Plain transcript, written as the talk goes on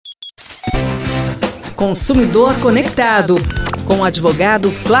Consumidor Conectado, com o advogado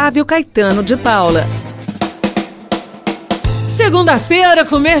Flávio Caetano de Paula. Segunda-feira,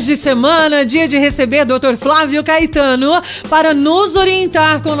 começo de semana, dia de receber Dr. Flávio Caetano para nos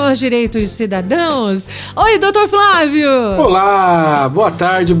orientar com os direitos cidadãos. Oi, Dr. Flávio! Olá, boa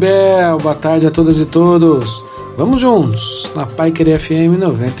tarde, Bel, boa tarde a todas e todos. Vamos juntos, na Paiquerê FM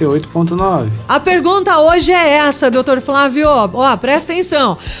 98.9. A pergunta hoje é essa, Dr. Flávio. Presta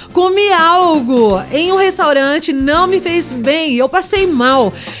atenção. Comi algo em um restaurante, não me fez bem, eu passei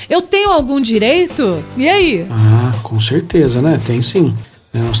mal. Eu tenho algum direito? E aí? Com certeza, né? Tem sim.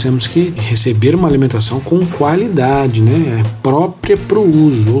 Nós temos que receber uma alimentação com qualidade, né? Própria para o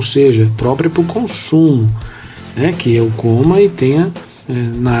uso, ou seja, própria para o consumo. Né? Que eu coma e tenha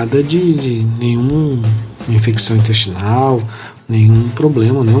nada de nenhuma infecção intestinal, nenhum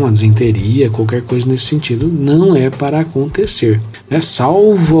problema, né? Uma disenteria, qualquer coisa nesse sentido, não é para acontecer. Né?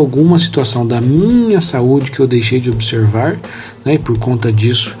 Salvo alguma situação da minha saúde que eu deixei de observar, né? E por conta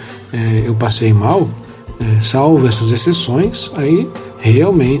disso eu passei mal, salvo essas exceções, aí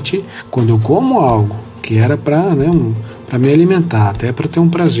realmente quando eu como algo que era para me alimentar, até para ter um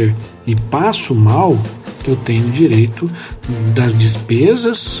prazer, e passo mal, eu tenho direito das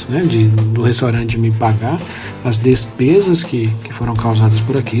despesas, né, do restaurante me pagar as despesas que foram causadas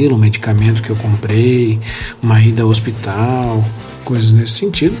por aquilo, um medicamento que eu comprei, uma ida ao hospital, coisas nesse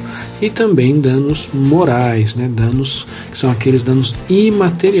sentido, e também danos morais, né, danos que são aqueles danos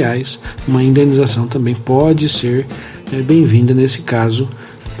imateriais. Uma indenização também pode ser bem-vinda nesse caso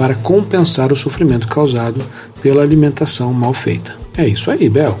para compensar o sofrimento causado pela alimentação mal feita. É isso aí,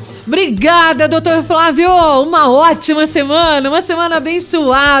 Bel. Obrigada, Dr. Flávio. Uma ótima semana, uma semana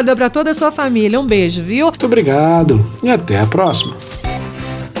abençoada para toda a sua família. Um beijo, viu? Muito obrigado e até a próxima.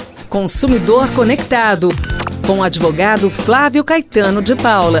 Consumidor Conectado, com o advogado Flávio Caetano de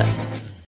Paula.